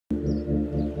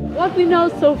What we know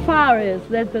so far is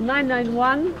that the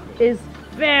 991 is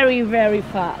very, very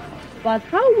fast. But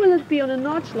how will it be on a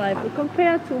Nordschleife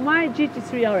compared to my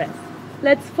GT3 RS?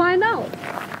 Let's find out.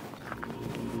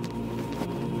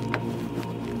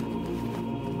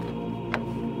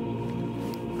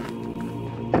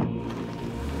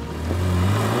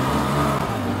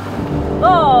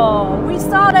 Oh, we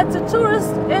start at the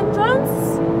tourist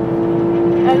entrance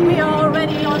and we are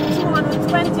already on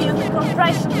 220 in the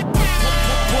compression.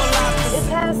 It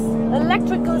has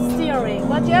electrical steering,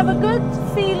 but you have a good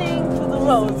feeling to the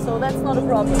road, so that's not a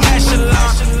problem.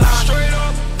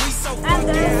 And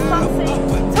there's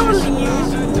something totally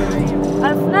new.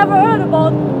 I've never heard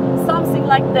about something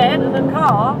like that in a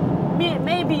car,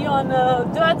 maybe on a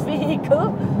dirt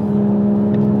vehicle.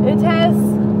 It has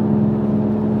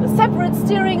a separate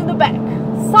steering in the back.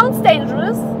 Sounds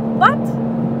dangerous, but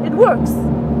it works.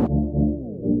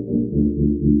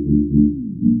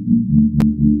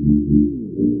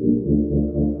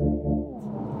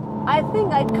 I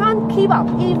think I can't keep up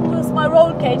even with my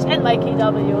roll cage and my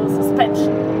KW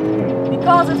suspension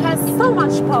because it has so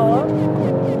much power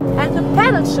and the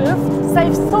pedal shift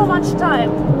saves so much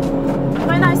time.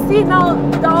 When I see now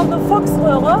down the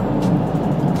Fuchsröhre,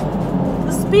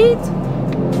 the speed,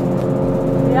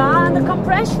 yeah, and the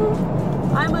compression,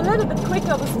 I'm a little bit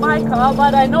quicker with my car,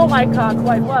 but I know my car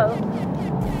quite well.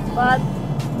 But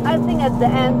I think at the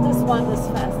end this one is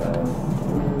faster.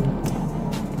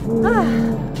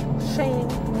 Shame.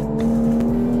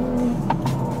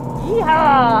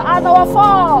 Yeah, and our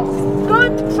force.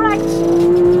 Good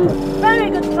traction. Very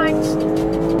good traction.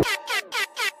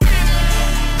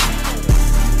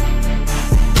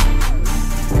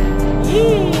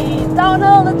 Yee,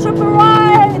 downhill the triple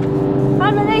right.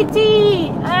 180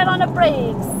 and on the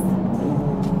brakes.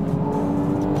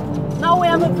 Now we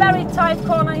have a very tight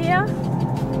corner here.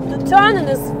 The turning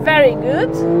is very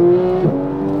good.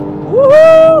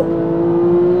 Woohoo!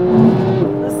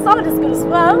 Solid is good as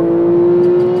well.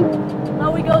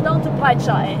 Now we go down to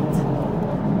Breitscheid.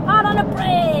 Hard on the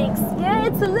brakes. Yeah,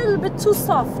 it's a little bit too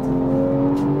soft.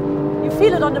 You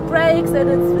feel it on the brakes and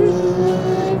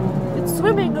it's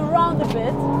swimming around a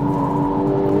bit.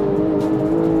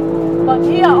 But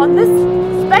here on this,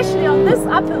 especially on this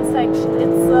uphill section,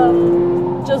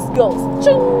 it's just goes.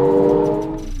 Ching!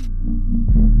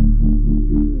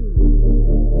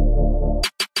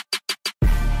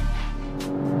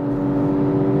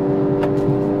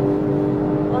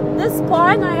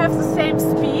 I have the same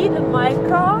speed in my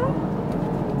car.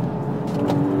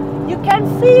 You can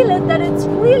feel it that it's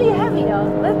really heavier.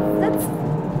 That's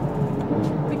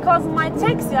because in my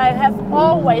taxi I have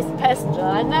always passenger.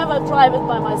 I never drive it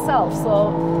by myself,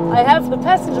 so I have the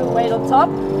passenger weight on top,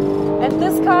 and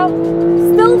this car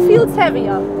still feels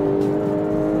heavier.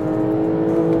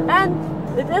 And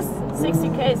it is 60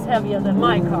 k's heavier than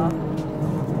my car.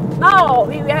 Now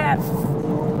we have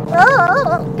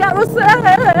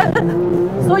carousel!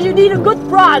 So you need a good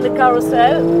bra in the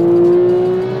carousel.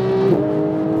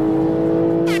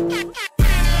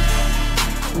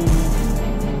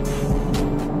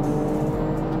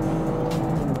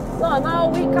 So now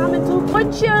we come into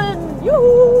Brötchen.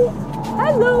 Yoo-hoo!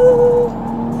 Hello!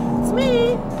 It's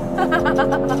me!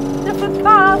 Different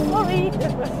car, sorry!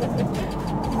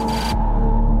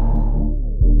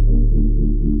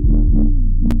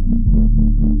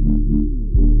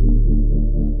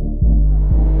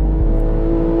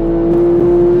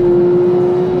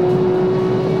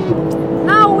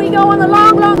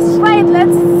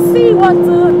 Let's see what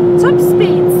the top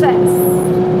speed says.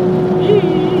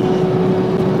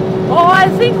 Oh, I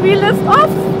think we lift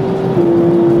off.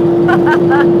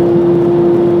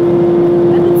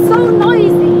 And it's so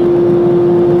noisy.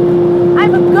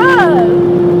 I'm a girl.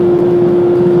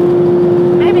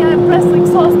 Maybe I press the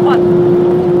exhaust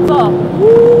button. So,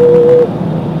 woo.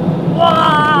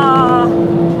 Wow.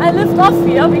 I lift off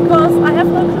here because I have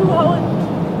no clue how it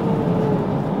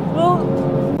will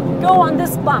go on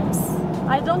these bumps.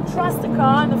 I don't trust the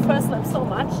car in the first lap so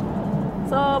much.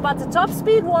 So, but the top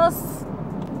speed was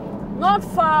not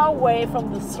far away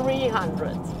from the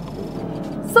 300.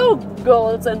 So,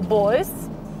 girls and boys,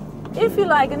 if you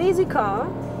like an easy car,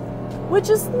 which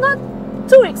is not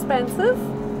too expensive,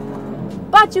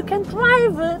 but you can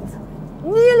drive it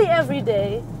nearly every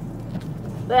day,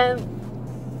 then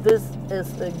this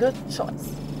is a good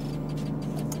choice.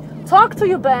 Talk to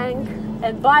your bank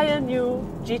and buy a new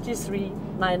GT3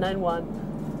 991.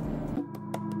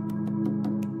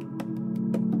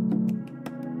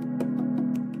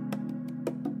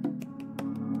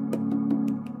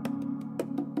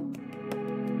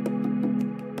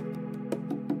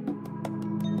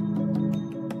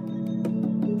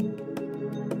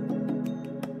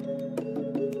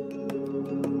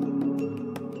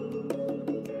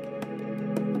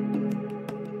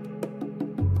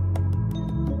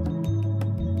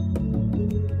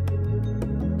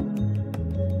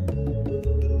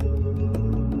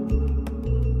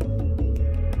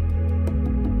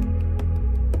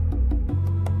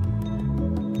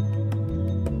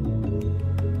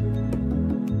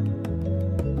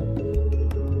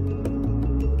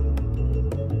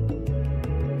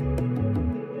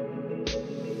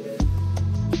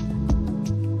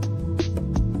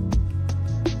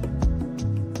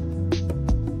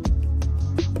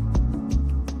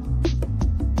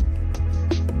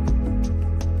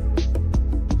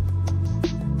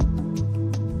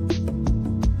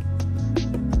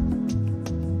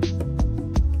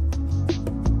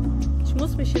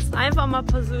 einfach mal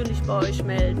persönlich bei euch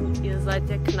melden. Ihr seid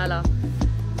der Knaller.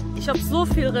 Ich habe so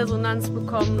viel Resonanz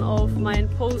bekommen auf mein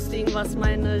Posting, was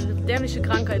meine dämliche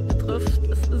Krankheit betrifft.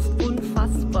 Es ist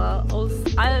unfassbar. Aus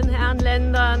allen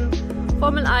Herrenländern,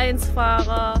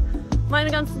 Formel-1-Fahrer,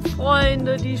 meine ganzen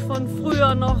Freunde, die ich von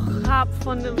früher noch habe,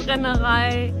 von der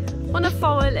Rennerei, von der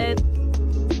VLN.